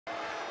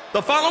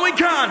The following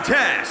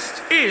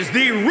contest is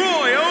the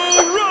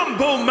Royal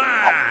Rumble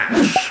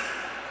match.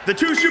 The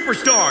two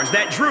superstars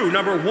that drew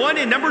number 1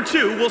 and number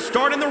 2 will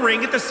start in the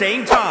ring at the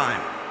same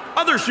time.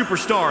 Other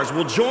superstars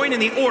will join in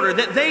the order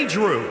that they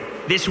drew.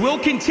 This will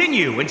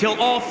continue until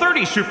all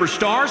 30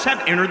 superstars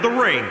have entered the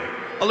ring.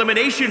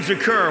 Eliminations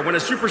occur when a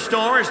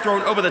superstar is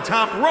thrown over the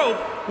top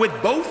rope with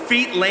both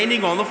feet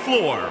landing on the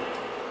floor.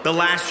 The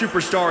last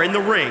superstar in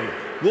the ring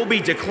will be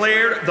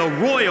declared the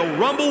Royal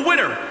Rumble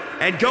winner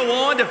and go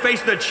on to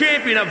face the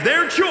champion of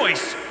their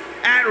choice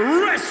at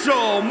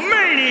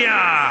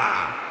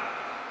WrestleMania!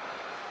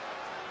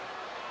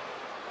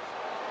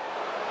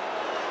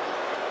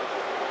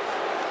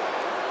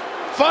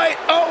 Fight,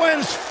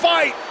 Owens,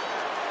 fight!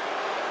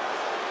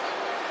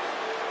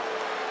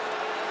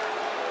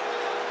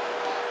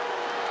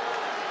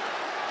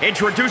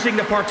 Introducing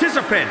the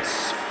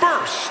participants.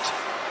 First,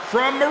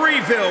 from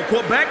Marieville,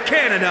 Quebec,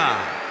 Canada,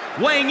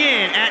 weighing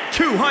in at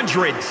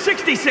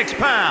 266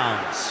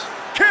 pounds,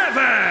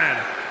 Kevin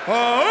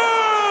Owens!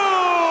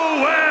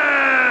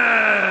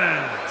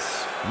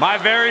 My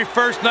very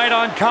first night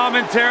on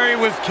commentary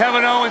was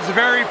Kevin Owens'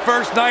 very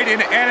first night in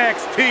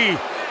NXT.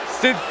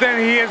 Since then,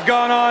 he has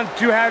gone on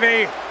to have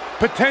a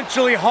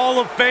potentially Hall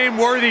of Fame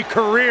worthy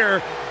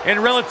career in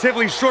a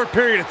relatively short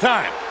period of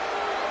time.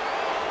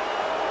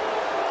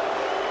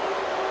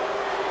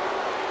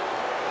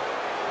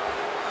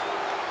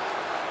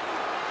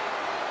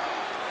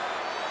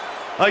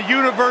 A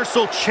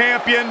Universal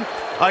Champion,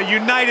 a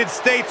United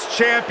States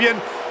Champion,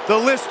 the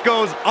list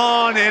goes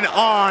on, and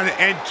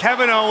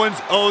Kevin Owens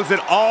owes it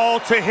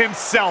all to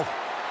himself.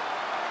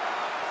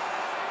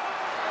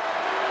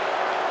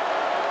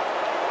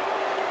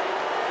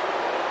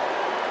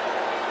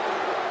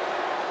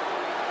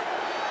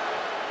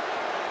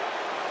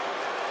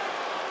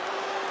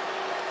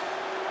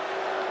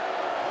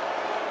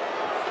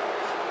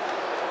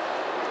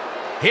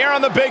 Here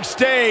on the big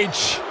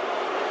stage,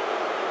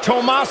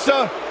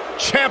 Tommaso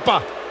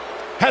Ciampa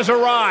has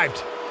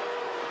arrived.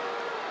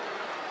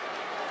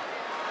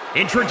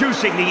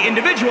 Introducing the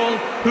individual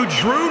who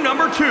drew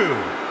number 2,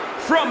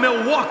 from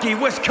Milwaukee,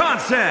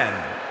 Wisconsin,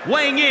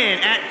 weighing in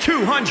at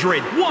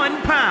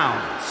 201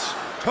 pounds,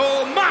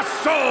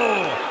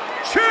 Tommaso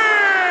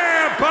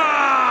Ciampa!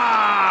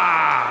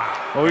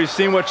 Well, we've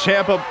seen what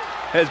Ciampa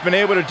has been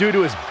able to do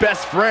to his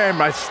best friend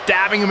by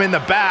stabbing him in the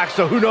back,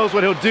 so who knows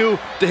what he'll do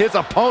to his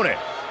opponent.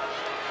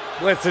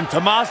 Listen,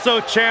 Tommaso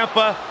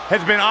Ciampa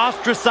has been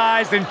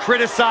ostracized and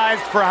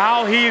criticized for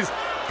how he's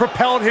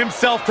propelled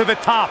himself to the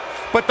top.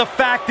 But the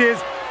fact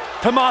is,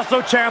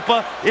 Tommaso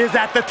Ciampa is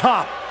at the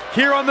top.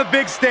 Here on the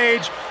big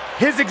stage,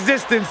 his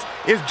existence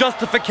is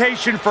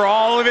justification for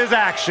all of his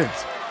actions.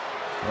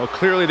 Well,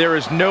 clearly there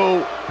is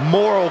no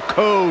moral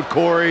code,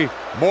 Corey.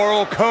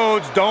 Moral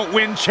codes don't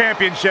win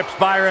championships,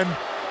 Byron.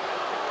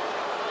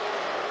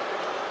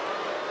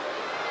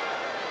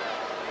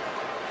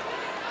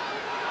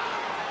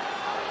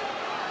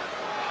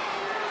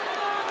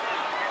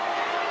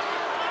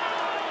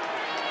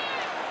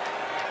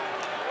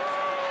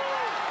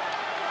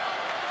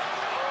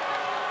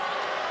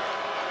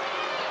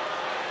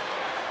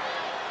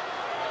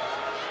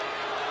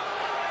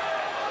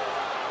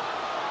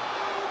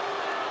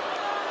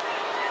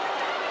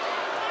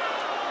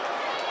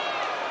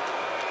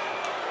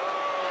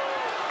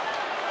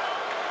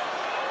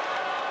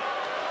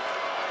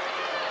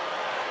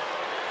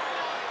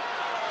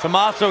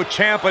 Tommaso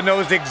Ciampa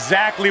knows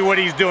exactly what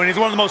he's doing. He's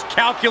one of the most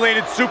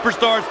calculated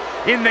superstars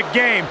in the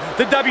game.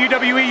 The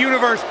WWE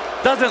Universe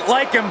doesn't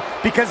like him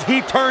because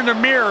he turned a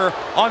mirror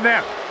on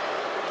them.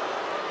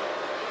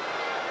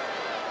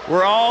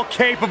 We're all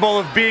capable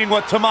of being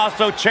what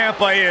Tommaso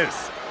Ciampa is.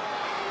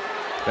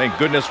 Thank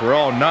goodness we're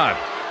all not.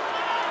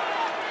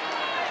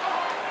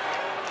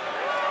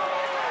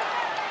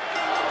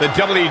 The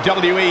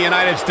WWE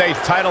United States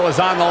title is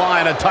on the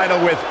line, a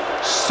title with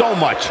so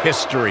much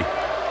history.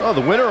 Well,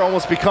 the winner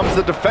almost becomes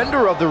the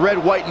defender of the red,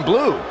 white, and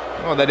blue.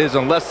 Well, that is,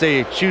 unless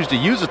they choose to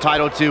use the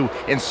title to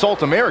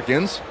insult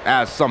Americans,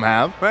 as some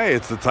have. Hey,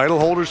 it's the title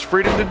holder's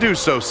freedom to do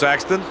so,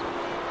 Saxton.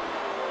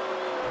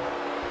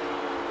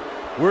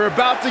 We're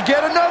about to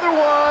get another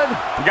one.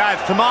 Guys,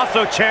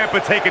 Tommaso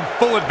Ciampa taking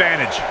full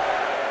advantage.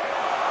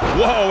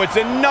 Whoa, it's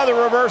another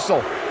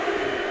reversal.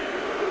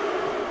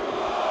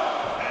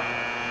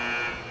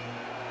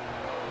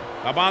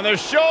 Up on their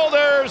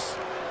shoulders.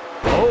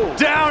 Oh.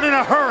 Down in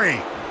a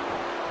hurry.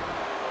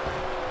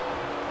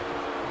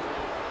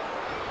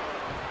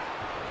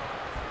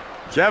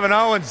 Kevin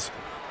Owens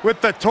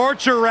with the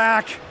torture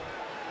rack.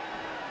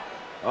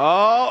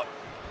 Oh.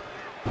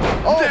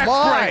 Oh,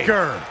 my.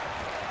 Neckbreaker.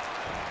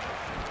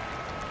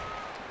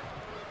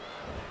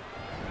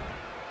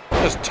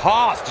 Just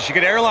tossed. You should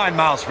get airline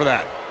miles for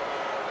that.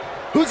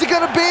 Who's it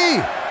gonna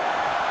be?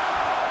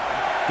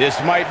 This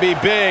might be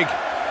big.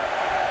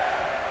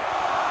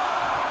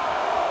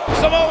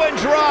 Samoan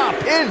drop.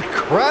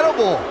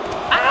 Incredible.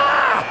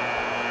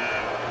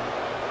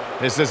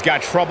 This has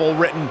got trouble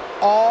written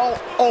all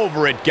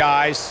over it,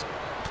 guys.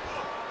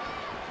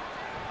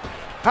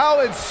 How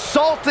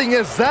insulting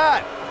is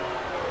that?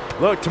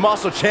 Look,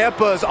 Tommaso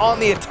Ciampa is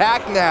on the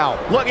attack now.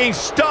 Looking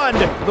stunned.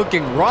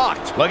 Looking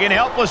rocked. Looking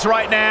helpless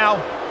right now.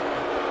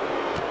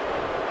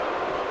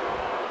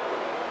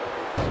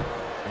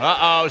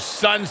 Uh-oh,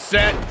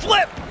 sunset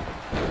flip.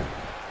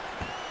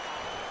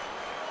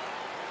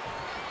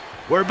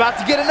 We're about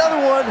to get another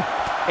one.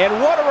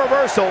 And what a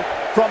reversal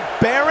from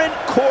Baron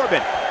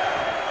Corbin.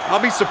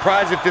 I'll be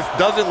surprised if this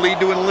doesn't lead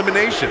to an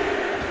elimination.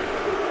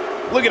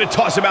 Look at it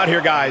toss him out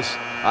here, guys.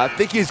 I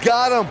think he's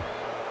got him.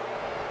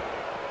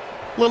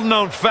 Little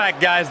known fact,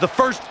 guys, the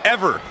first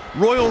ever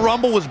Royal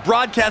Rumble was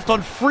broadcast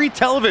on free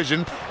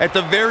television at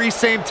the very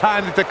same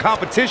time that the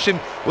competition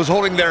was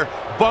holding their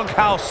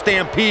Bunkhouse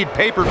Stampede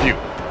pay-per-view.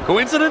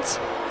 Coincidence?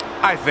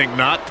 I think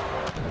not.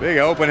 Big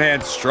open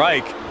hand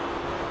strike.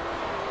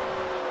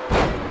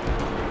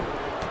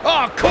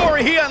 Oh,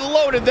 Corey, he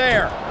unloaded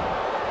there.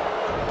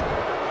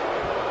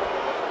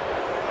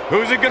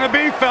 Who's it gonna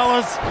be,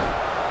 fellas?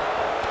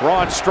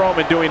 Braun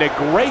Strowman doing a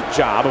great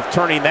job of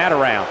turning that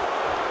around.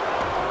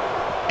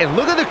 And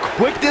look at the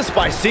quickness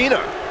by Cena.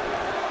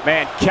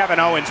 Man, Kevin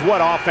Owens, what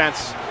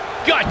offense.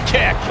 Gut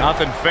kick.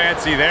 Nothing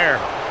fancy there.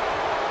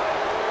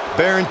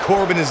 Baron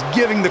Corbin is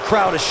giving the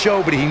crowd a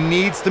show, but he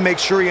needs to make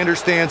sure he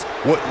understands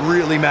what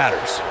really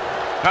matters.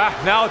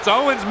 Now it's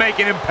Owens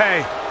making him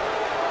pay.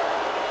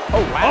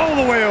 Oh, wow. All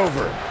the way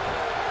over.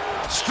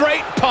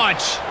 Straight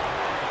punch.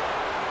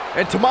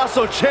 And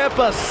Tommaso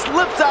Ciampa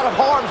slips out of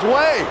harm's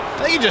way. I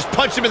think he just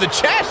punched him in the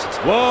chest.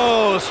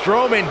 Whoa,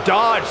 Strowman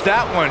dodged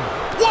that one.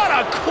 What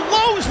a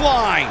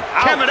clothesline.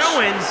 Ouch. Kevin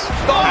Owens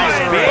has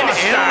been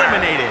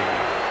eliminated.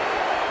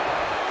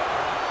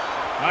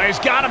 Oh, he's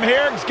got him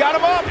here. He's got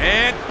him up.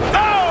 And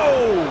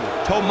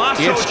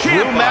Tommaso It's Drew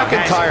Ciampa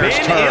McIntyre's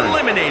has been turn.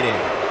 eliminated.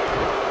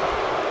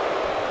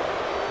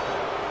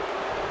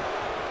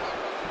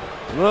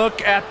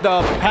 Look at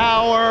the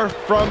power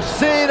from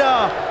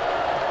Cena.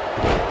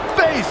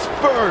 Face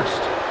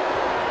first.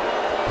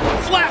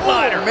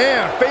 Flatliner. Oh,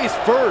 man, face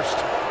first.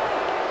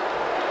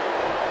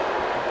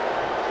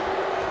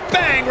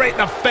 Bang right in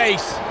the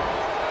face.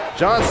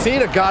 John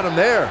Cena got him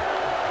there.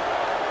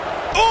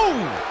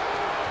 Ooh.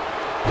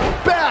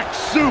 Back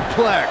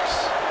suplex.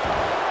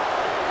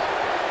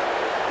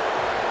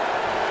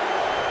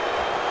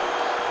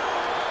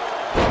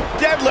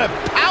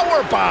 Deadlift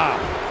power bomb.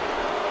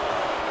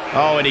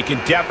 Oh, and he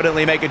can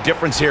definitely make a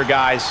difference here,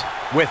 guys.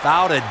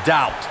 without a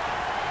doubt.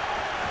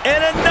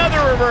 And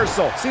another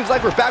reversal. Seems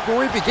like we're back where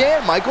we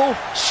began, Michael.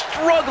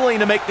 Struggling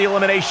to make the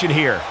elimination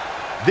here.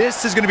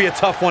 This is going to be a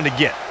tough one to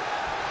get.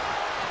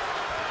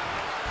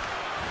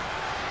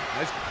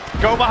 Let's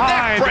go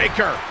behind.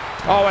 Neckbreaker.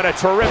 Oh, and a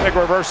terrific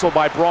reversal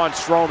by Braun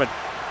Strowman.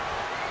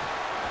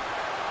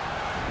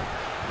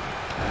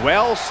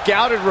 Well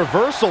scouted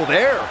reversal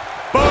there.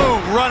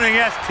 Boom, running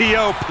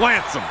STO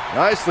plants him.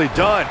 Nicely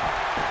done.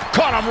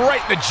 Caught him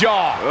right in the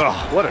jaw.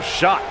 Ugh, what a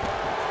shot.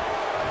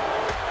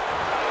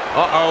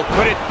 Uh-oh,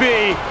 could it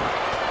be?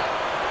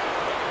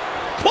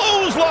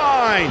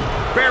 Clothesline.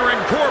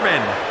 Baron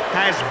Corbin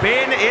has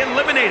been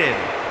eliminated.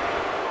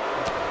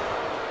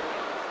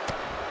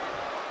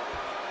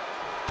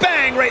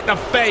 Bang right in the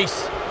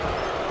face.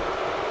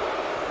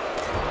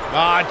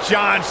 Ah,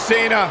 John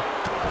Cena.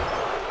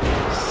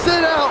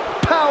 Sit out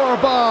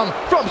powerbomb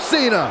from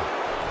Cena.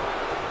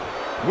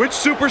 Which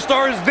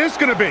superstar is this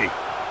going to be?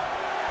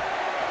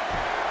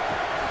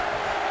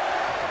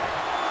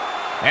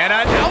 And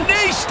a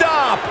knee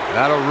stop.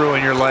 That'll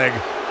ruin your leg.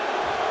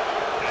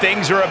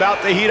 Things are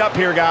about to heat up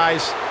here,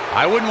 guys.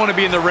 I wouldn't want to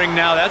be in the ring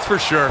now, that's for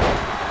sure.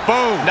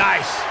 Boom.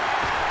 Nice.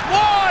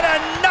 What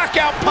a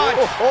knockout punch.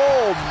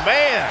 Oh,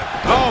 man.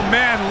 Oh,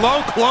 man,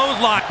 low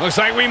clothesline. Looks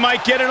like we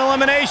might get an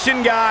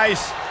elimination,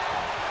 guys.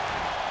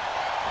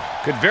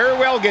 Could very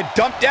well get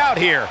dumped out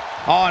here.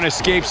 Oh, and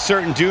escape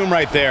certain doom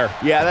right there.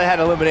 Yeah, that had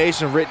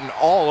elimination written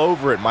all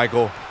over it,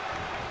 Michael.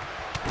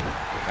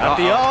 Got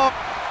the up.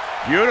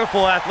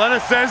 Beautiful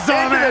athleticism.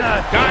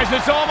 Guys,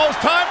 it's almost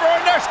time for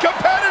our next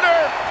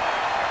competitor.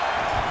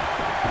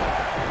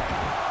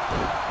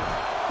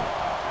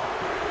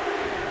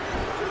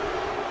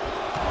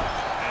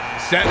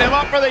 Setting him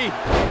up for the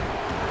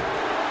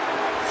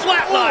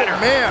flatliner.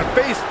 Oh, man,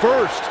 face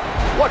first.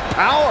 What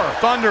power.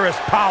 Thunderous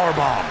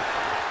powerbomb.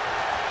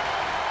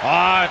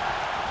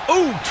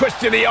 Ooh, twist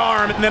to the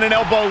arm, and then an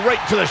elbow right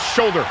to the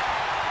shoulder.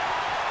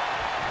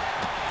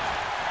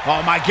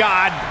 Oh, my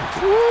God.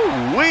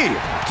 Woo-wee.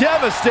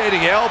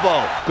 Devastating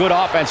elbow. Good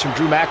offense from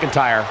Drew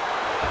McIntyre.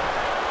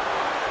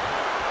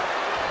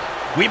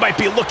 We might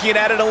be looking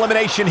at an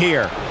elimination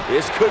here.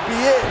 This could be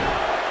it.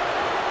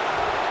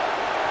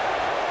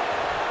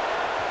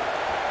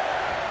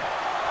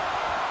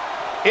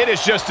 It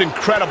is just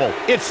incredible.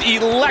 It's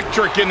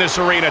electric in this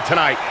arena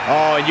tonight.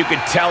 Oh, and you can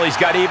tell he's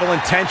got evil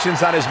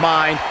intentions on his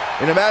mind.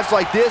 In a match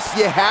like this,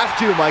 you have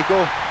to,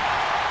 Michael.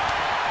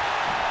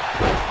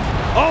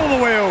 All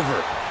the way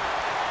over.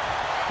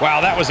 Wow,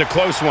 that was a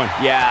close one.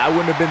 Yeah, I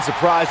wouldn't have been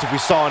surprised if we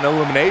saw an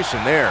elimination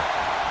there.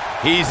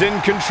 He's in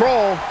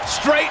control.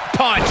 Straight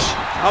punch.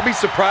 I'll be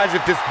surprised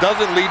if this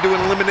doesn't lead to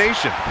an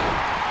elimination.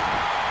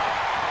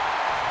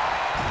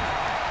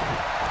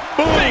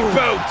 Big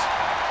boot.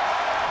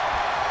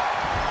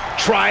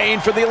 trying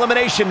for the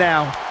elimination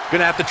now.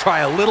 Gonna have to try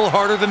a little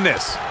harder than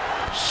this.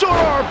 Short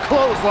arm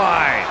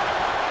clothesline.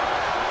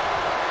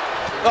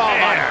 Oh,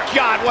 my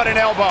God, what an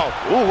elbow.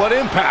 Ooh, what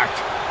impact.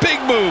 Big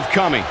move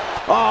coming.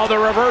 Oh, the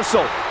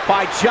reversal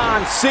by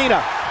John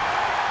Cena.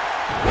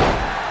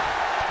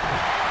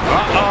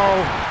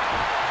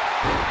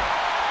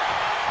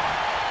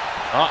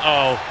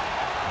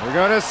 We're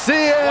gonna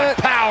see it. What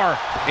power.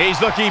 He's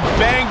looking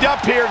banged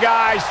up here,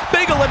 guys.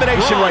 Big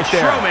elimination right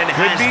there. Strowman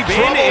Could has be been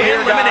trouble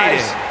here,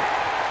 eliminated. guys.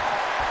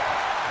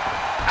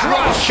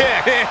 Drop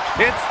kick.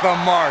 Hits the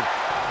mark.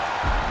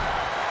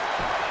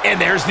 And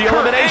there's the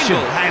Kurt elimination.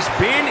 Angle has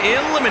been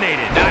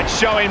eliminated. Not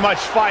showing much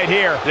fight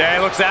here. Yeah, he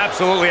looks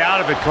absolutely out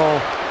of it, Cole.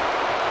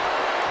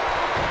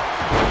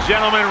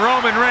 Gentlemen,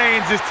 Roman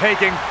Reigns is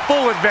taking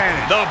full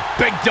advantage. The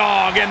big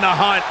dog in the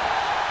hunt.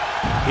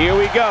 Here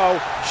we go.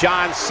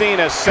 John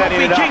Cena setting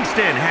Kofi it up.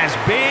 Kingston has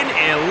been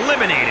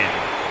eliminated.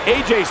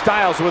 AJ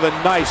Styles with a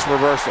nice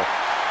reversal.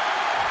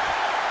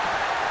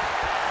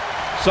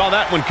 Saw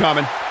that one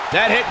coming.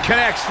 That hit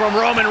connects from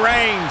Roman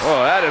Reigns.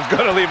 Oh, that is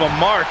gonna leave a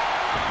mark.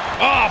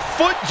 Oh,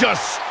 foot just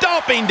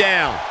stomping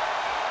down.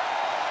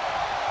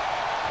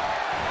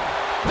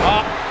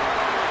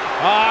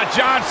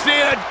 John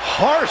Cena.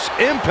 Harsh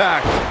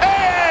impact.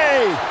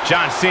 Hey!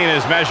 John Cena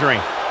is measuring.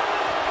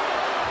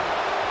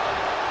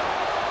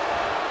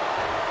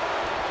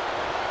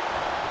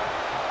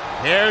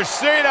 Here's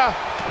Cena.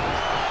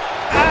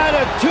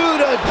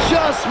 Attitude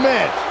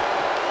adjustment.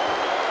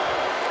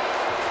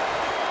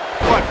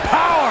 What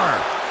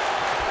power!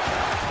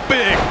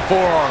 Big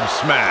forearm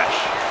smash.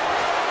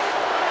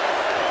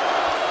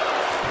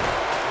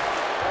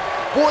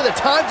 Boy, the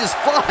time just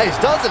flies,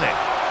 doesn't it?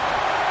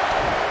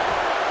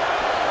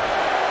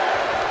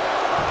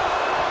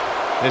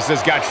 This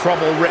has got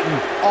trouble written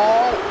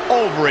all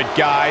over it,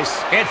 guys.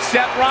 It's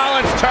Seth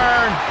Rollins'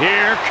 turn.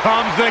 Here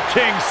comes the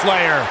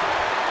Kingslayer.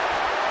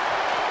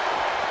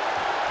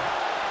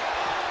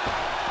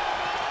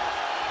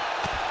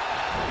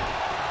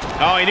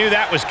 Oh, he knew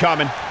that was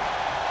coming.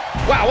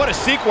 Wow, what a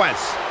sequence.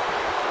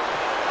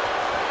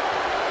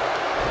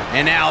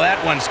 And now that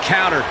one's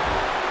countered.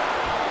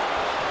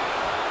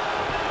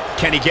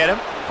 Can he get him?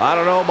 I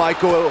don't know,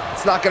 Michael.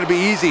 It's not going to be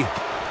easy.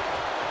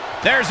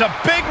 There's a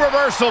big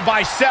reversal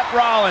by Seth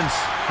Rollins.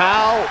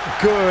 How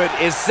good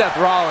is Seth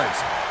Rollins?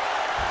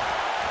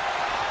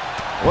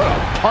 What a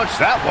punch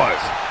that was.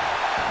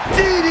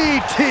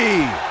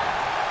 DDT.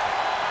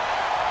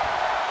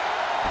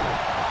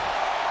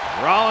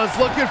 Rollins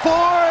looking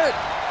for it.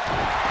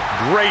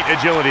 Great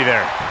agility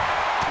there.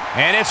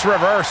 And it's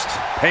reversed.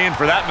 Paying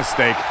for that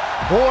mistake.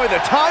 Boy,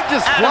 the time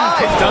just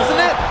flies, doesn't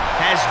it?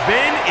 Has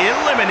been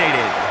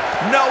eliminated.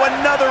 No,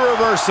 another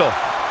reversal.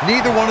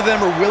 Neither one of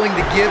them are willing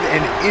to give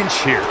an inch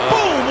here.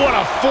 Boom, what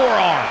a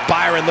forearm.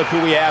 Byron, look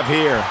who we have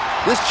here.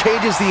 This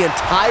changes the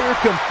entire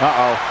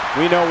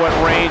We know what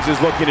Reigns is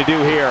looking to do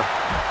here.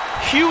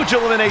 Huge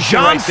elimination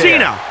John right there.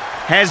 Cena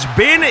has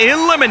been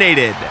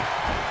eliminated.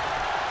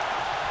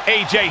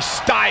 AJ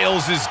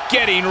Styles is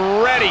getting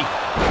ready.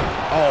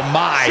 Oh,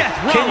 my.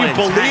 Seth Can you Rollins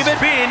believe has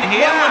it? been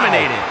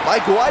eliminated.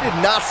 Michael, I did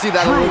not see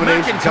that Drew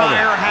elimination coming.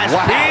 McIntyre has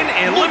Wow. been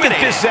Look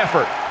eliminated. at this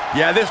effort.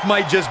 Yeah, this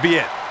might just be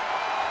it.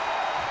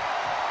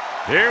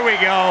 Here we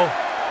go.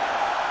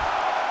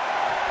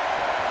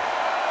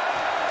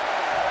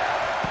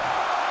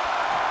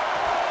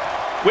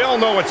 We all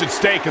know what's at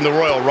stake in the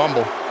Royal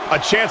Rumble. A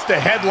chance to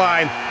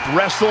headline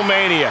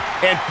WrestleMania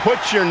and put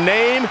your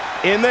name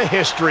in the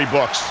history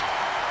books.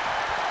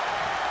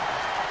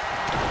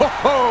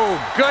 Oh,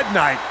 good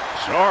night.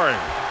 Sorry.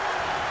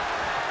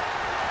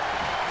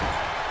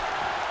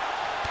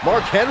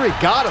 Mark Henry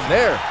got him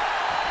there.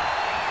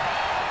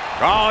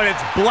 Oh, and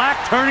it's Black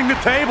turning the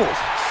tables.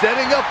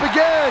 Setting up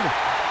again.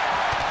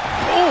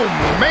 Oh,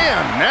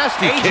 man.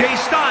 Nasty AJ kick.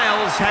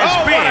 Styles has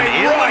Oh, what been a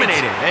right.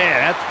 eliminated. Man,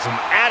 that's some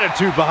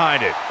attitude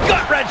behind it.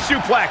 Gut-wrench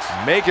suplex.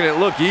 Making it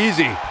look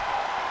easy.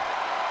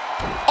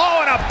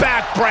 Oh, and a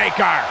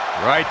backbreaker.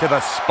 Right to the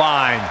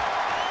spine.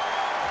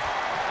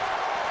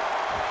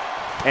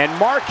 And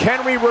Mark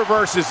Henry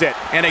reverses it.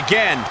 And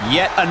again,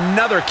 yet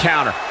another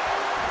counter.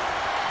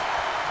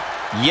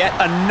 Yet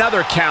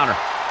another counter.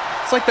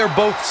 It's like they're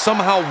both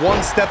somehow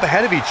one step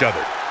ahead of each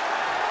other.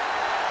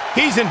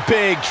 He's in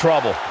big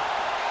trouble.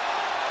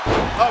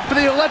 Up for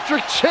the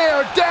electric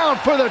chair, down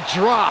for the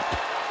drop.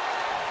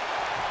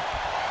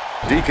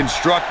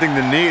 Deconstructing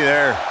the knee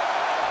there.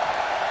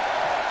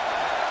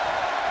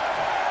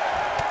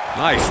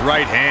 Nice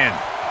right hand.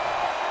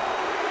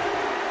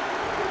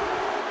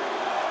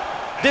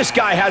 This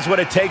guy has what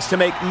it takes to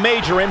make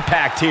major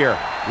impact here.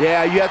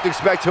 Yeah, you have to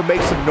expect to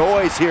make some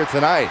noise here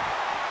tonight.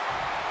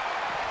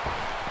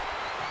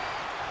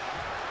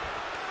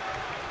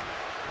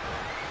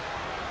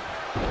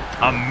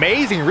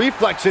 Amazing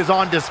reflexes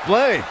on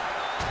display.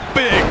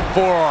 Big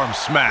forearm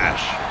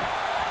smash.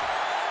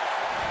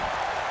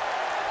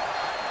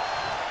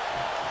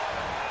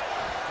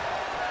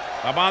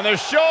 Up on their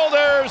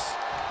shoulders.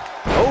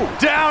 Oh,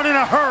 Down in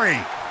a hurry.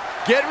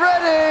 get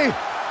ready.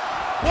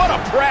 What a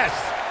press.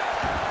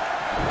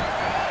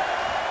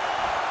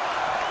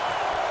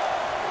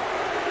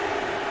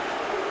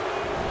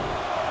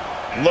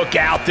 Look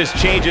out, this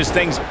changes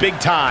things big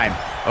time.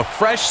 A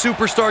fresh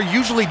superstar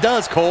usually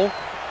does, Cole.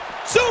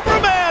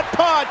 Superman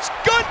punch.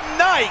 Good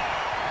night.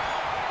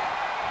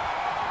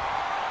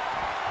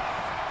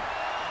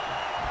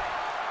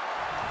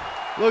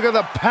 Look at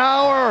the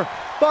power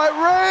by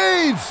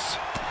Reigns.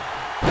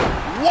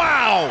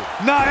 Wow!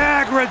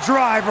 Niagara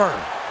driver.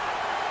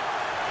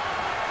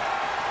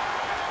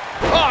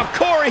 Oh,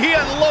 Corey, he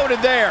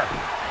unloaded there.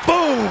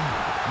 Boom!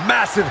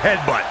 Massive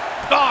headbutt.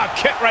 Oh,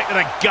 kick right to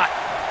the gut.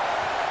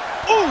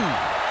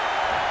 Ooh!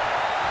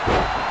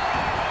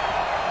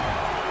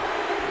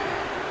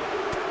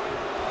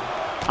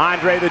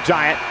 Andre the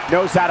Giant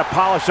knows how to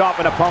polish off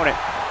an opponent.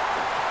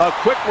 A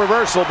quick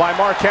reversal by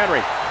Mark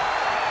Henry.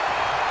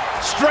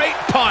 Straight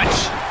punch.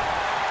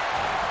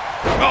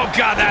 Oh,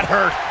 God, that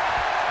hurt.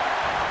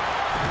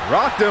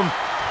 Rocked him.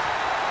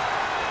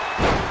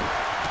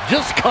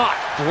 Just caught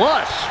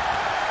flush.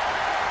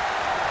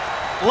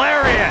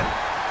 Lariat.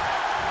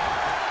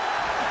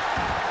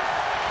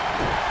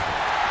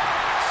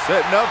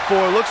 Setting up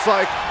for, looks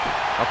like,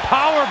 A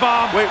power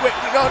bomb. wait,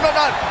 no, No.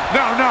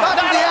 not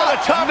to the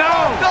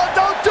out. No,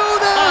 don't do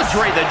this.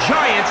 Andre the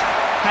Giant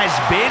has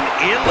been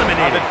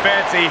eliminated. Nothing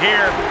fancy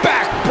here.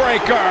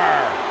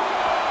 Backbreaker.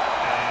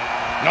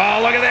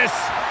 Oh, look at this.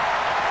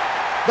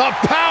 The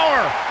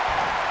power.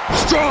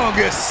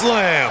 Strongest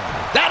slam.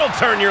 That'll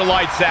turn your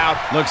lights out.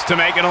 Looks to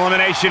make an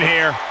elimination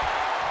here.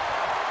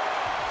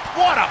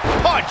 What a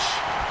punch.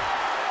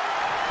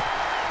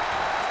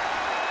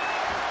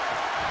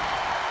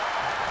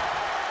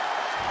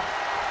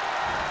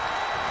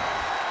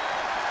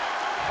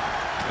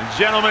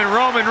 Gentlemen,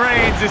 Roman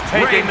Reigns is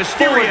Rey taking full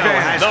Mysterio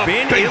advantage. has The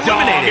been big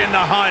dog eliminated. in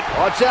the hunt.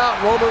 Watch out,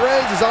 Roman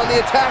Reigns is on the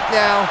attack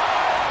now.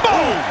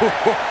 Boom.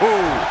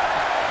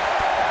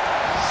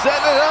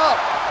 Setting it up.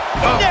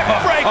 Neck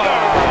breaker.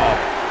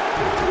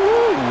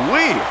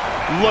 Woo-wee.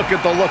 Look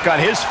at the look on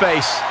his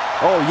face.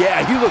 Oh,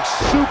 yeah, he looks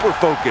super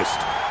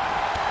focused.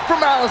 From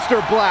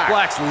Aleister Black.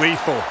 Black's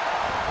lethal.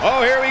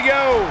 Oh, here we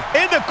go.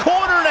 In the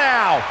corner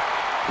now.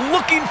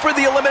 Looking for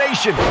the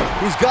elimination.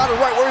 He's got it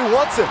right where he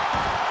wants him.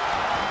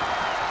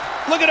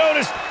 Look at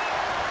Otis.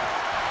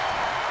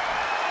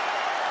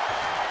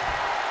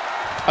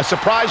 A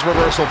surprise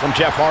reversal from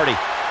Jeff Hardy.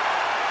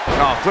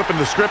 Oh, flipping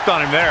the script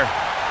on him there.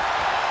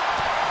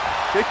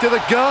 Kick to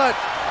the gut.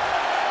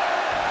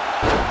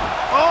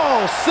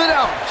 Oh, sit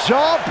out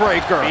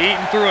jawbreaker.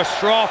 Eating through a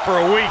straw for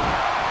a week.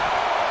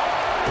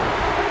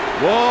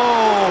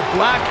 Whoa,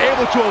 Black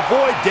able to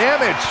avoid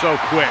damage. So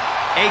quick.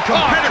 A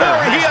competitor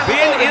Corey, he has been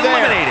unloaded there.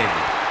 eliminated.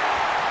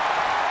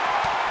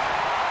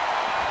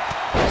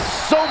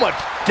 So much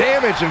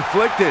damage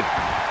inflicted.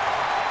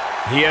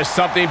 He has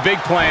something big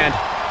planned.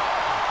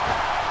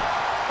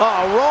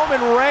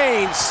 Roman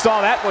Reigns saw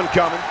that one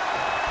coming.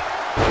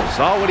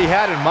 Saw what he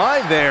had in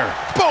mind there.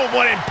 Boom,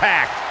 what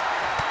impact.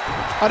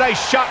 A nice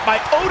shot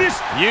by Otis,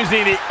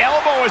 using the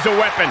elbow as a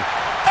weapon.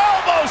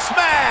 Elbow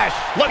smash.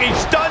 Looking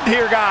stunned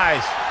here,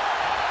 guys.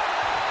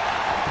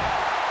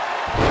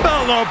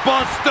 Bellow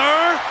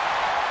Buster.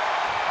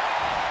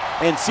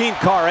 And Sin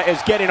Cara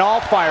is getting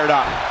all fired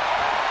up.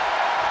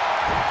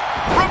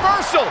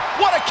 Reversal.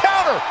 What a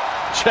counter.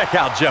 Check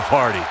out Jeff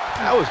Hardy.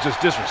 That was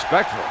just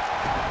disrespectful.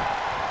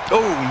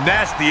 Oh,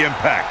 nasty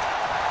impact.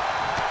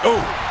 Oh,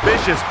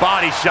 vicious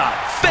body shot.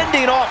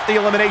 Fending off the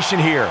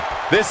elimination here.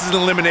 This is an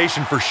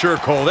elimination for sure,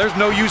 Cole. There's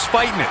no use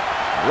fighting it.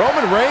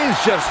 Roman Reigns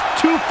just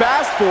too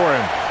fast for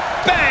him.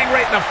 Bang,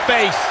 right in the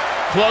face.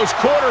 Close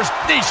quarters,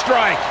 knee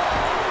strike.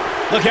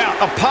 Look out,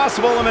 a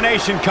possible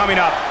elimination coming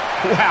up.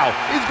 Wow,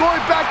 he's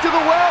going back to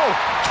the well.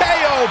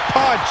 KO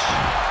punch.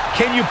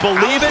 Can you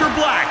believe it? Aleister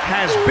Black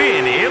has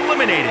been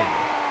eliminated.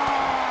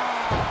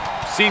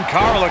 Sin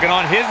Cara looking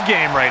on his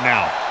game right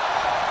now.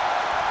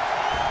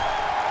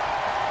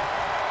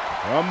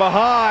 From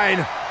behind,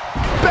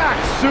 back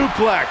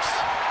suplex.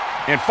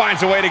 And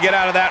finds a way to get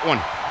out of that one.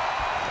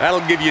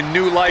 That'll give you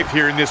new life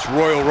here in this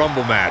Royal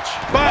Rumble match.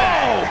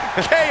 Boom!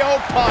 KO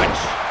punch.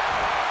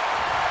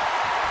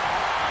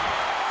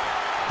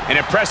 An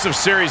impressive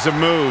series of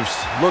moves.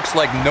 Looks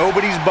like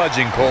nobody's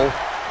budging, Cole.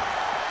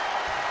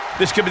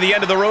 This could be the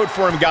end of the road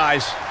for him,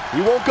 guys.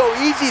 He won't go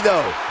easy,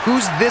 though.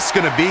 Who's this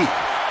gonna be?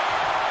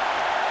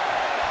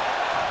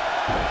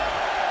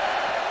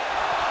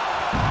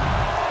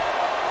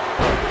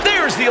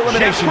 There's the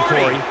elimination, Jeff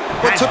Hardy Corey.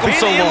 What has took him been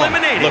so long?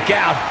 eliminated. Look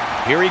out.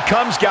 Here he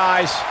comes,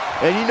 guys.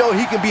 And you know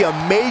he can be a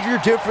major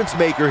difference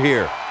maker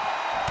here.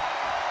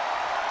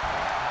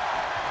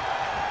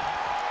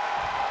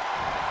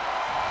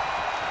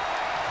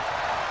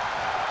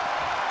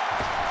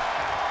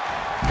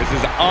 This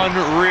is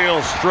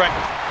unreal strength.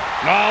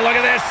 Oh, look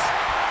at this.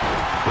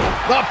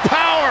 The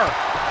power.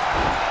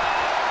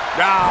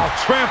 Now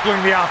trampling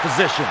the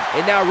opposition.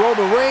 And now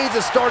Roman Reigns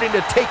is starting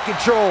to take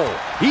control.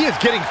 He is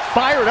getting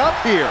fired up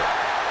here.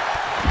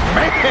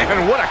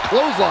 Man, what a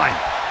clothesline.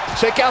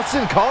 Check out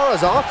Sin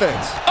Cara's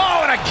offense.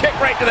 Oh, and a kick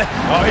right to the...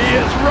 Oh, he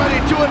is ready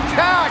to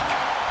attack.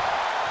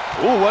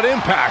 Ooh, what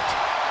impact.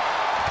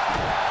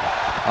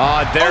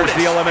 There's Otis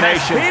the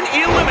elimination. has been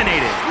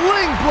eliminated.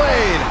 Sling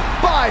blade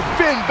by by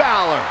Finn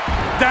Balor.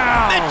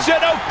 Down.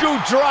 Michinoku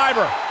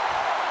driver.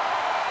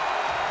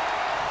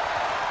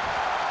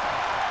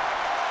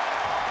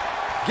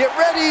 Get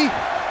ready.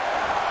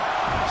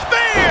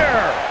 Spear.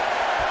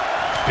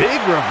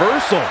 Big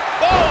reversal.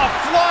 Oh, a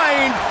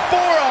flying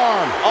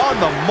forearm. On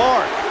the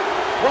mark.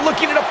 We're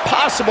looking at a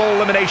possible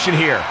elimination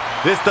here.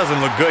 This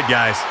doesn't look good,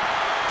 guys.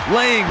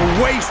 Laying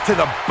waste to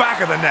the back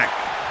of the neck.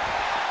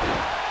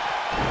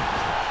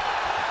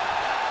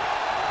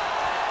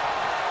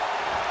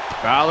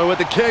 Balor with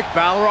the kick.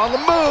 Balor on the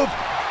move.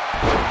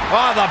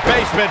 Oh, the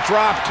basement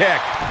drop kick.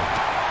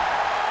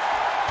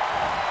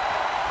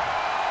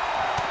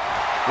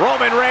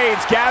 Roman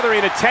Reigns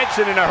gathering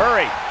attention in a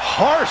hurry.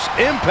 Harsh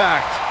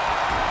impact.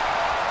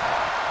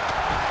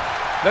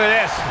 Look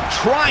at this.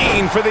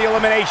 Trying for the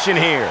elimination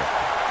here.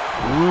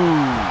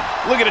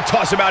 Ooh. Looking to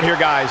toss him out here,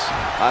 guys.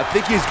 I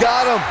think he's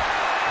got him.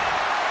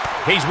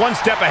 He's one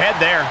step ahead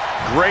there.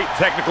 Great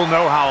technical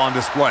know-how on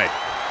display.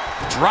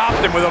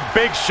 Dropped him with a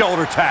big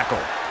shoulder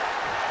tackle.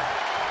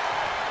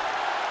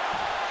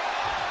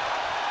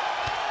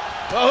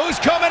 Well,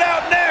 who's coming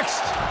out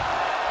next?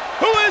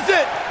 Who is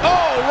it?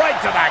 Oh, right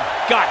to the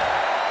gut.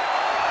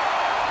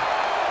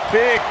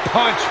 Big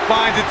punch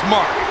finds its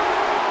mark.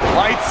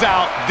 Lights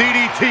out,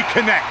 DDT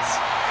connects.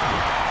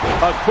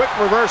 A quick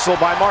reversal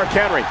by Mark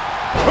Henry.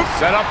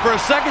 Set up for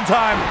a second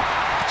time.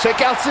 Check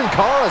out Sin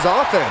Cara's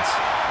offense.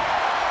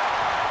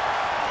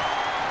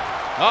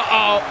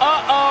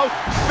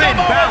 Finn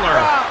Balor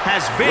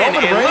has been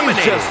Roman Reigns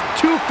eliminated. just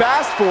too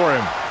fast for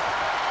him.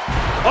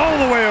 All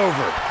the way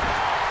over.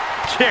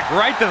 Kick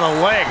right to the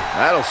leg.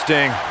 That'll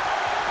sting.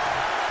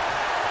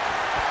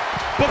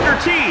 Booker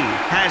T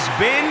has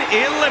been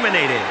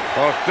eliminated.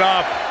 Hooked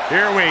up.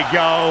 Here we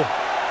go.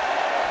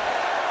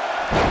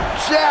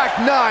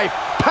 Jackknife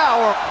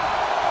power.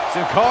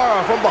 Sin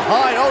Cara from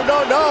behind. Oh,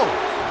 no, no.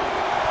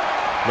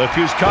 Look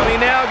who's coming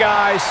now,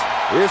 guys.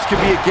 This could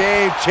be a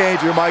game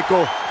changer,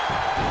 Michael.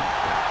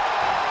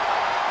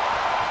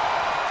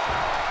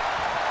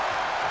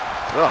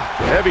 Oh,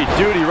 heavy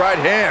duty right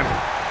hand.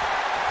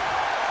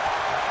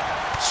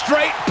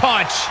 Straight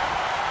punch.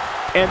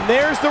 And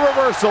there's the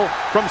reversal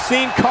from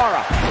Sin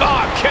Cara.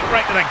 Oh, kick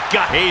right to the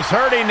gut. He's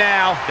hurting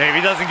now. If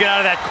he doesn't get out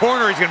of that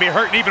corner, he's going to be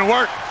hurting even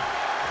worse.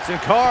 Sin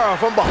Cara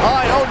from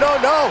behind. Oh, no,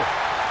 no.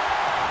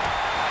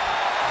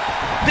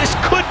 This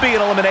could be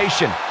an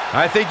elimination.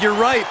 I think you're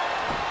right.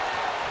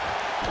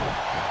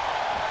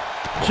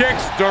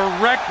 Kicks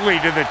directly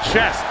to the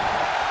chest.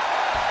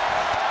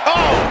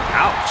 Oh,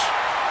 ouch.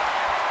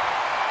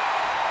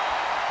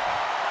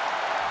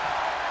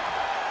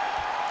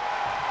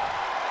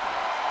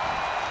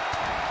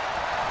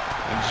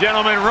 And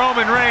gentlemen,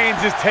 Roman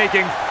Reigns is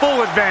taking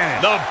full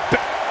advantage.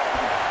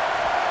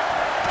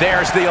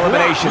 There's the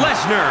elimination. Brock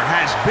Lesnar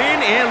has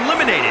been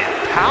eliminated.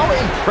 How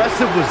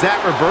impressive was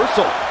that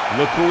reversal?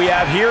 Look who we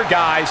have here,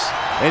 guys.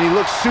 And he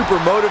looks super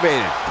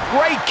motivated.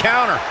 Great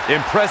counter.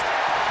 Impressed.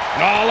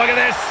 Oh, look at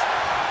this.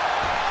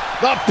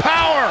 The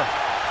power.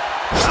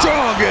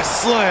 Strongest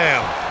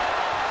slam.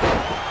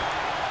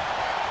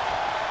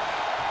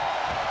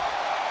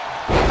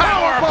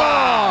 Power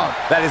bomb.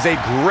 That is a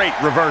great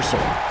reversal.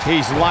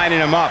 He's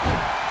lining him up.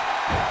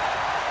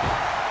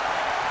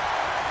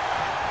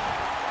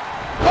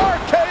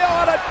 RKO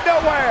out of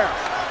nowhere.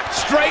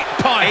 Straight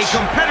punch. A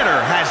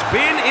competitor has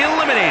been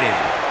eliminated.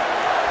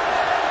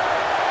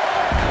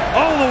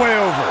 All the way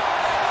over.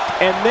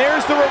 And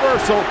there's the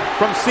reversal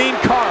from Sin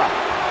Cara.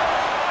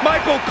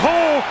 Michael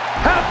Cole,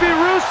 happy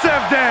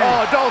Rusev Day.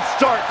 Oh, don't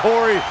start,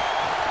 Corey.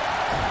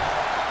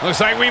 Looks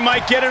like we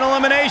might get an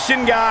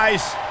elimination,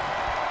 guys.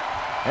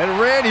 And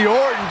Randy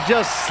Orton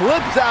just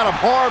slips out of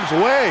harm's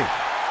way.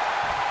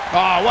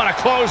 Oh, what a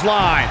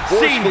clothesline.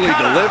 Sin Forcefully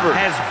Cara delivered.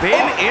 has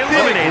been Big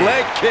eliminated.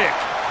 leg kick.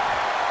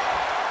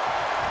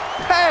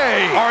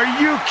 Hey! Are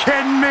you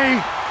kidding me?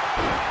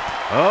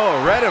 Oh,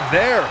 read him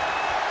there.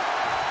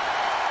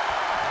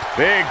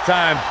 Big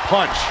time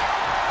punch.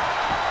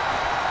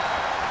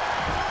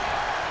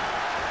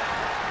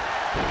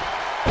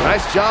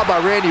 Nice job by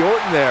Randy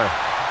Orton there.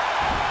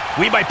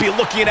 We might be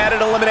looking at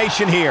an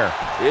elimination here.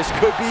 This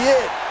could be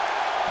it.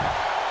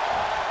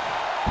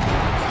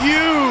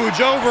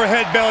 Huge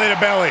overhead belly to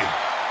belly.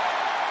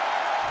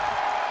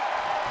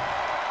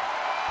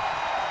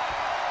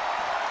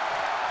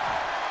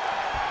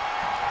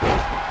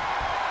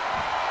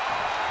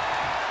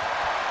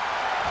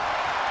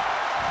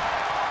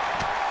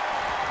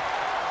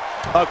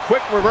 A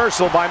quick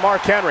reversal by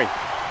Mark Henry.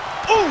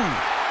 Ooh!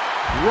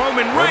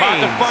 Roman We're about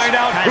Reigns to find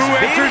out has who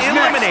been enters next.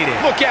 eliminated.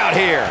 Look out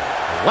here.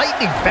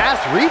 Lightning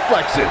fast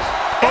reflexes.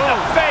 In the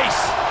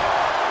face.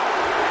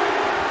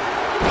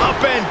 Up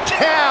and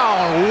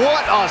down.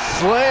 What a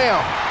slam.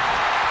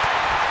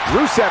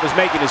 Rusev is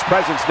making his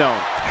presence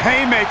known.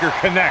 Haymaker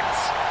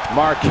connects.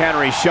 Mark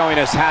Henry showing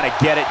us how to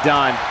get it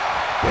done.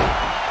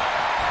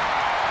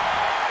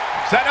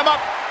 Set him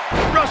up.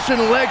 Russian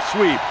leg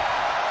sweep.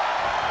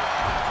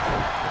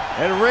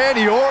 And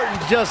Randy Orton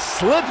just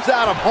slips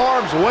out of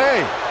harm's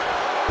way.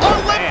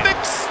 Olympic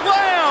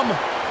slam.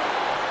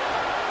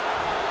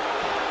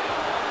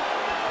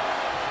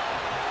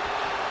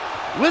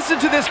 Listen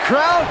to this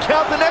crowd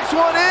count the next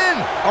one in.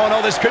 Oh,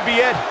 no, this could be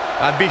it.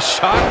 I'd be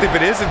shocked if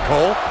it isn't,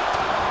 Cole.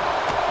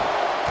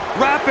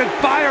 Rapid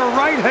fire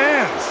right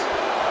hands.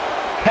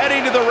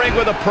 Heading to the ring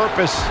with a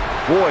purpose.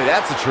 Boy,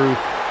 that's the truth.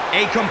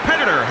 A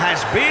competitor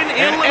has been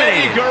And Eddie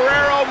eliminated.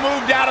 Guerrero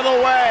moved out of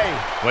the way.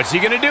 What's he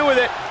going to do with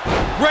it?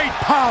 Great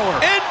power.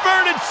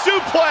 Inverted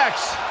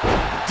suplex.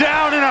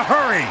 Down in a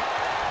hurry.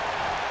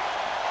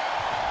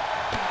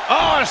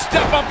 Oh, a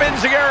step-up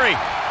enziguri.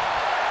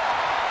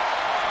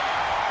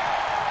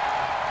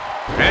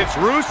 And it's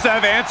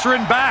Rusev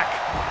answering back.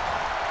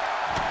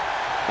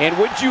 And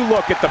would you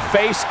look at the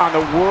face on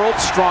the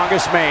world's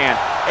strongest man?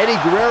 Eddie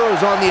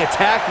Guerrero's on the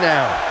attack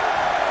now.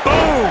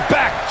 Boom!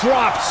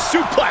 Backdrop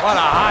suplex. What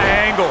a high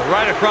angle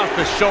right across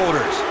the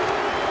shoulders.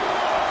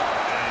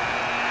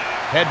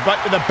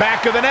 Headbutt to the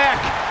back of the neck.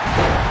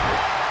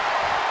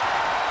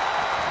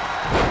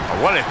 Oh,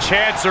 what a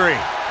chancery.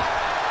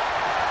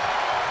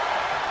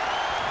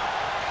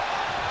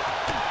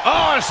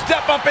 Oh, a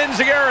step-up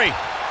enziguri.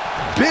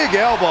 Big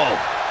elbow.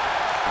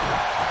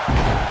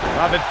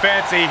 Nothing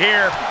fancy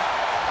here.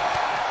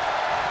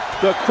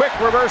 The quick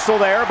reversal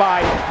there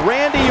by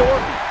Randy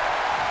Orton.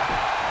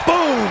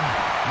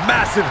 Boom!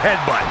 Massive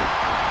headbutt.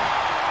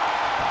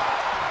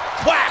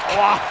 Whack!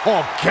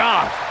 Oh,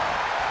 God.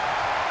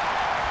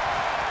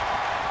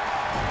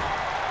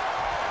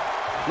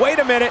 Wait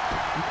a minute.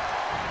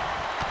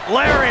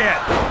 Lariat.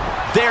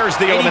 There's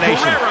the Eddie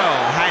elimination. Guerrero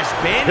has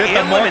been Hit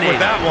the mark eliminated. with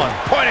that one.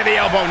 Point of the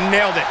elbow,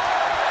 nailed it.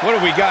 What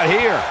have we got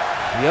here?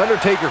 The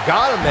Undertaker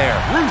got him there.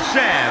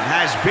 Rusev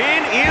has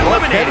been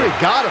Mark Henry eliminated.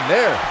 got him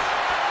there.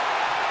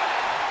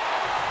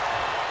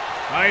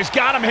 Oh, he's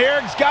got him here.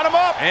 He's got him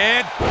up.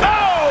 And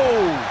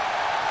Oh!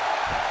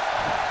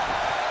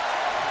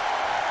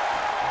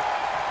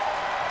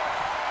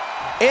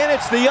 And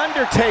it's The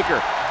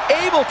Undertaker,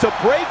 able to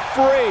break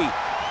free.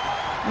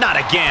 Not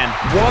again.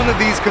 One of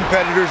these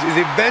competitors is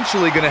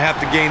eventually going to have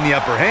to gain the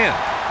upper hand.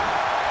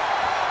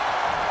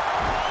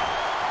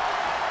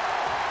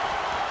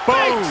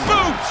 Boom!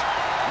 Boot!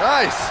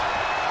 Nice.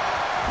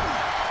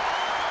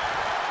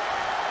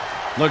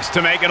 Looks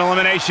to make an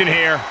elimination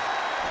here.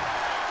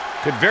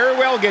 Could very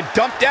well get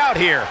dumped out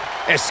here.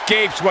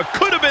 Escapes what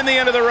could have been the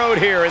end of the road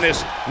here in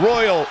this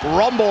Royal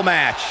Rumble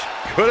match.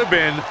 Could have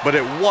been, but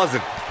it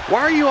wasn't. Why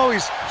are you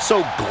always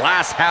so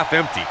glass half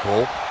empty,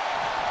 Cole?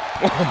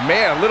 Oh,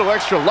 man, a little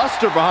extra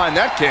luster behind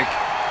that kick.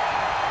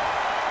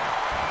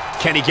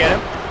 Can he get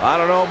him? I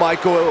don't know,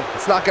 Michael.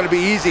 It's not going to be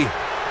easy.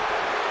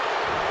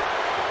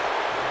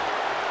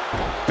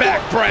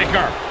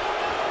 Backbreaker.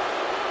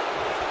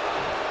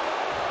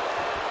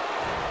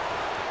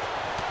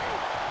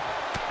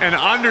 an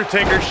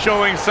Undertaker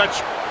showing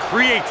such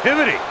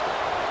creativity.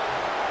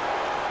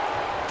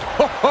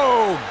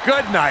 Oh,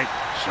 good night.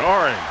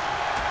 Jarring.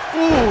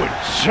 Ooh,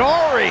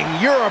 jarring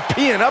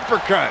European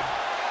uppercut.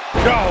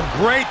 Oh,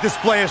 great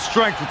display of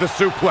strength with the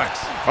suplex.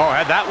 Oh,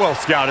 had that well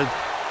scouted.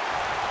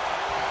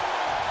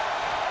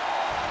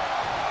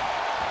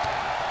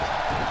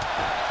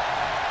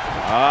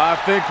 I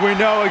think we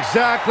know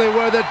exactly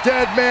where the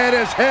dead man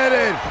is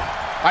headed.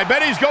 I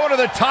bet he's going to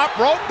the top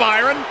rope,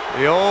 Byron.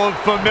 The old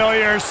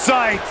familiar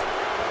sight.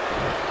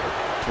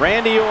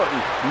 Randy Orton,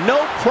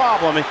 no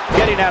problem in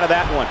getting out of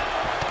that one.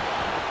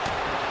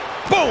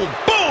 Boom,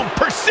 boom,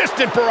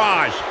 persistent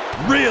barrage.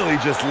 Really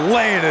just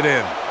laying it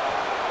in.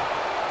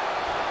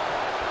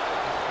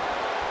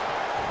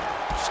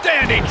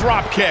 Standing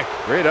drop kick.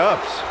 Great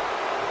ups.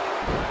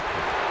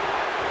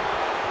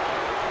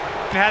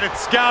 Had it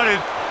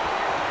scouted.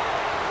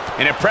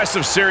 An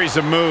impressive series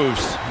of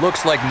moves.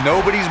 Looks like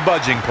nobody's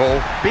budging,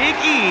 Cole. Big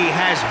E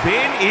has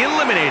been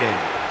eliminated.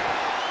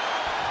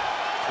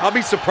 I'll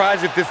be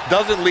surprised if this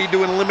doesn't lead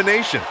to an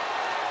elimination.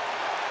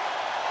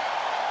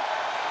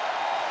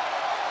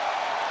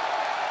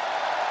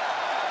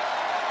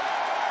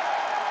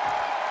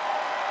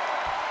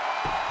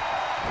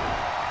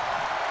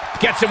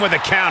 Gets him with a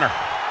counter.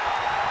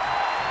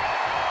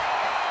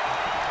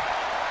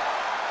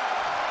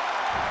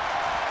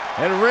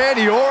 And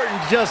Randy Orton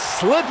just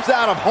slips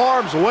out of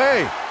harm's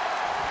way.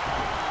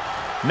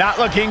 Not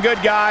looking good,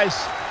 guys.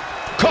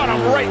 Caught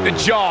him right in the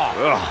jaw.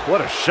 Ugh, what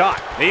a shot.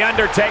 The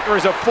Undertaker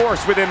is a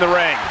force within the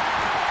ring.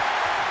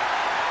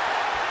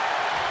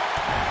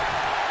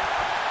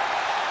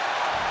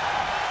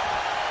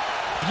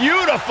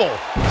 Beautiful.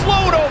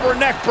 Float over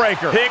neck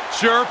breaker.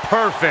 Picture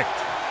perfect.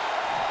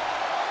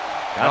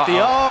 Got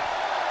the up.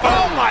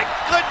 Oh my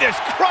goodness,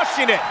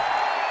 crushing it.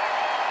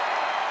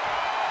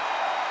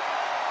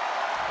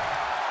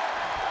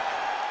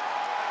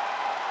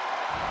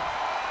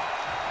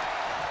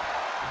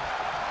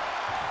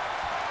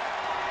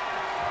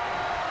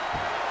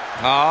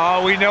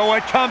 Oh, we know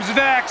what comes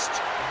next.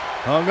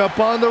 Hung up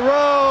on the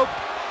rope.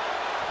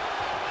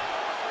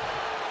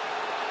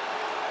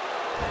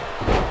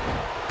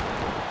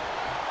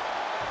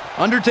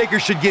 Undertaker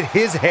should get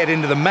his head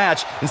into the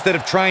match instead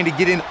of trying to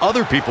get in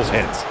other people's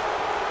heads.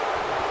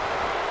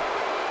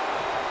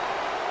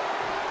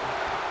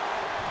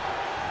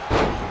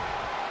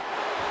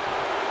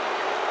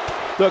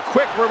 The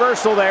quick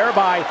reversal there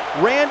by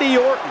Randy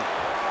Orton.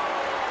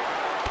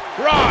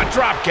 Raw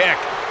drop kick.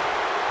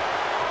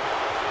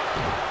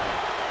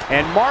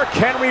 And Mark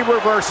Henry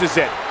reverses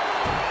it.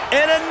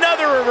 And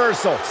another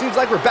reversal. Seems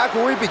like we're back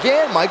where we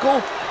began,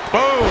 Michael.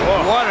 Boom!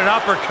 Oh, what an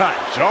uppercut.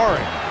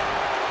 Jarring.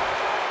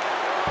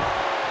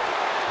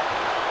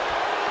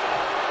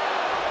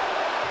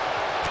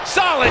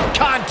 Solid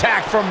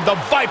contact from the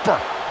Viper.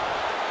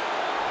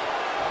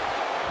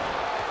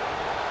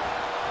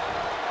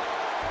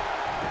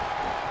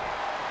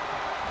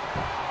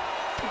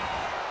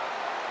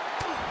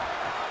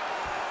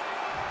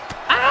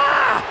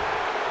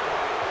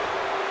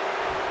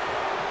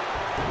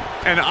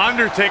 And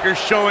Undertaker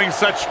showing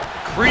such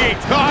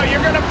creativity. Oh,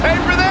 you're going to pay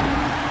for that?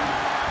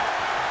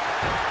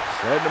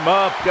 Setting him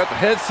up. Got the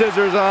head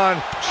scissors on.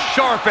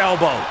 Sharp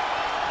elbow.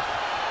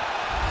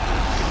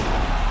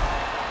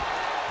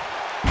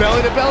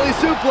 Belly-to-belly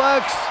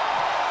suplex.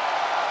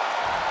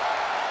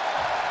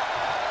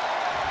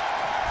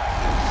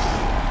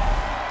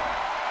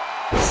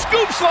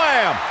 Scoop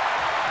slam.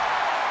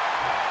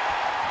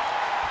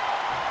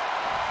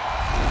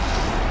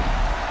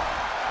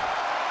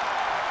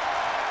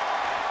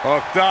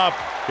 Hooked up.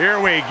 Here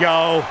we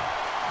go.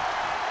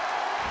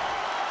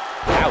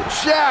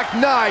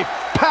 Jackknife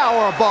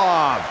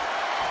powerbomb.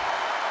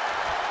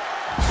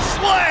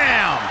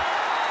 Slam.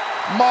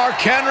 Mark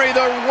Henry,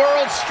 the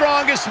world's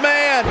strongest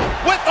man,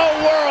 with the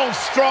world's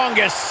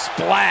strongest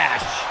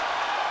splash.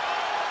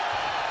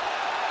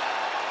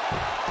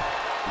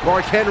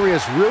 Mark Henry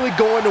is really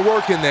going to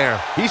work in there.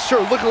 He's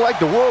sure looking like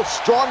the world's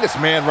strongest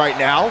man right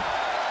now.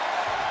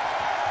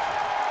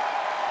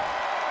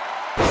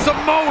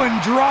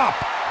 Samoan drop.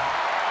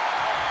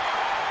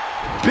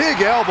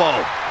 Big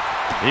elbow.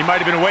 He might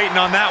have been waiting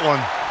on that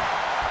one.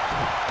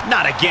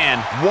 Not again.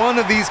 One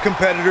of these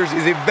competitors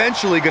is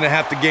eventually going to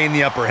have to gain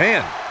the upper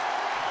hand.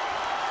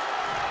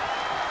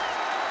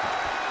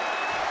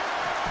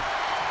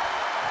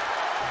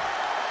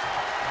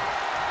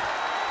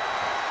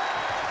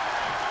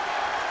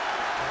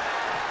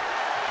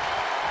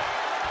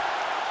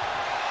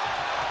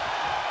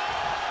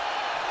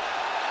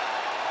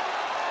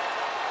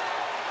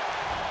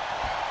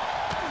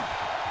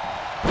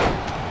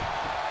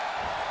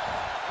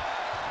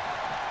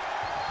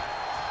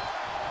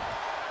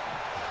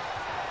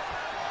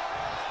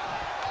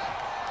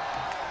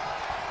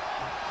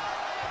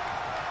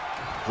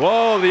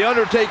 Whoa, The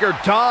Undertaker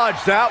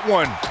dodged that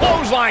one.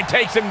 Clothesline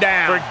takes him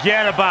down.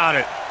 Forget about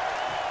it.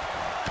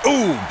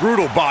 Ooh,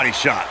 brutal body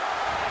shot.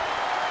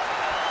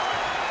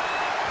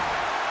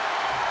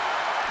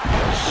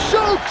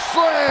 Choke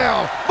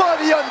slam by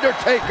The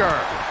Undertaker.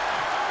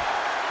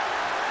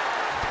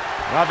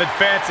 Nothing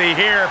fancy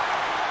here.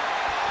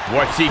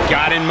 What's he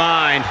got in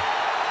mind?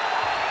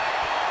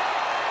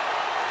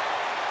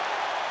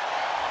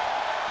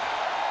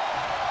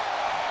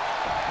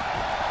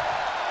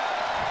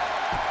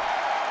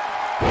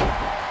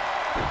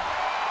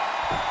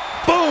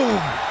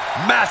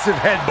 Massive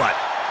headbutt.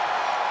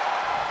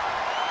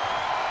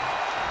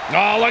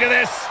 Oh, look at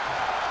this.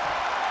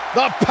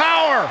 The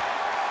power.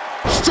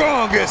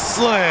 Strongest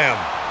slam.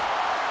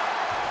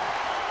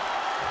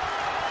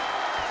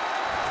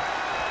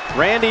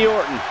 Randy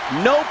Orton,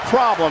 no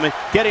problem in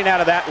getting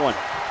out of that one.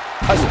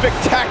 A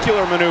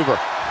spectacular maneuver.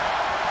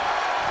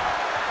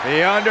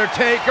 The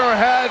Undertaker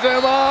has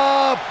him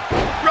up.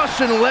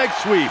 Russian leg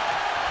sweep.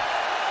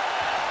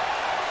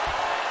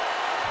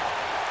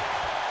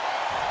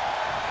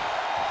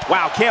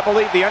 Wow, can't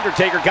believe The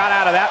Undertaker got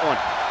out of that one.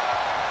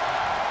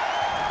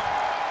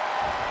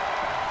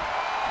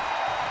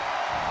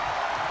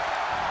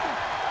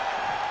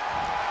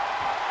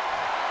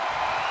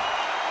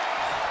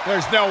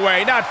 There's no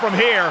way, not from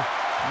here.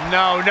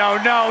 No, no,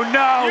 no,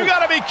 no. You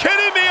gotta be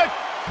kidding me. A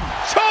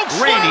choke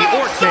slam. Randy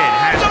Orton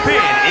has been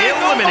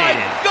eliminated.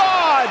 Oh my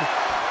God.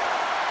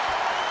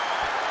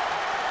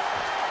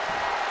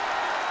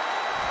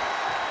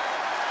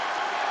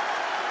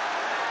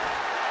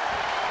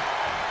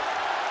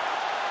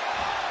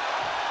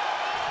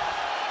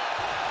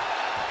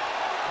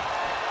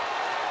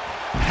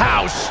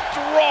 How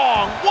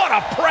strong! What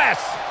a press!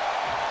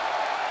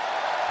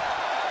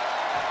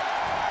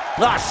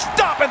 Ah,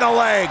 stop in the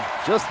leg!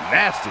 Just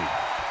nasty.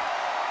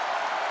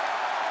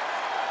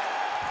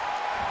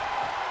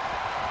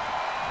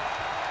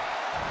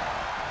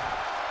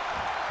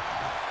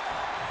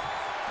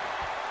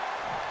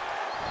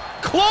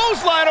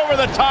 Clothesline over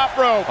the top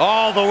rope!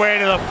 All the way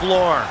to the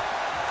floor.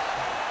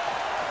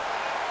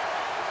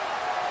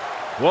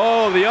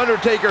 Whoa, The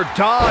Undertaker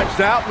dodged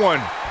that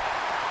one.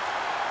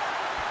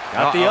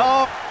 Got the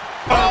up.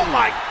 Oh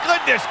my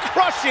goodness,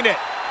 crushing it!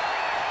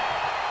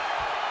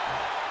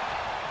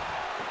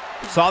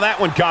 Saw that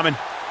one coming.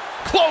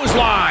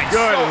 Clothesline!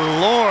 Good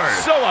Lord.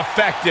 So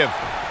effective.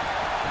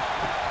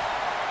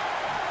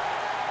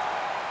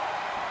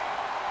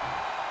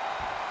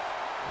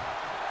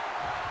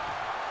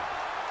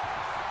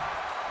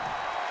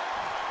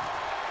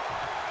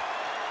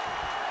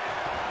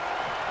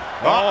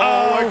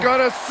 Uh-oh, we're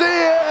gonna see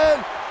it.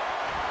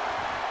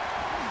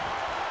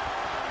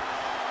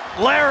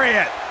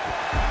 Lariat.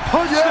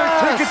 Punch their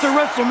ticket to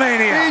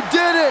WrestleMania. He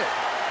did it.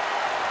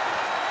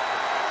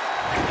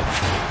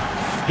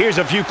 Here's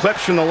a few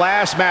clips from the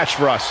last match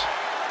for us.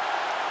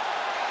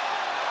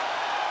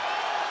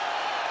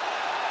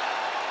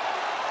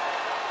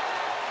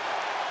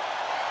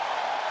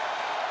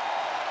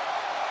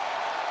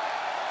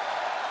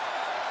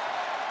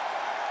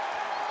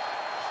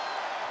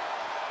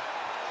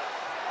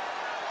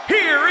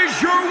 Here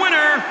is your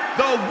winner,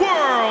 the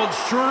world's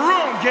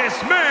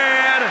strongest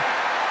man,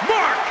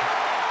 Mark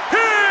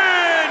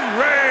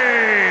Henry!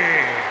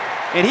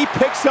 And he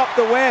picks up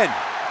the win.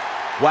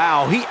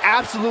 Wow, he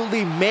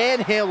absolutely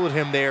manhandled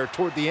him there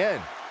toward the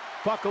end.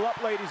 Buckle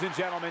up, ladies and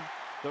gentlemen.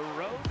 The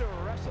road to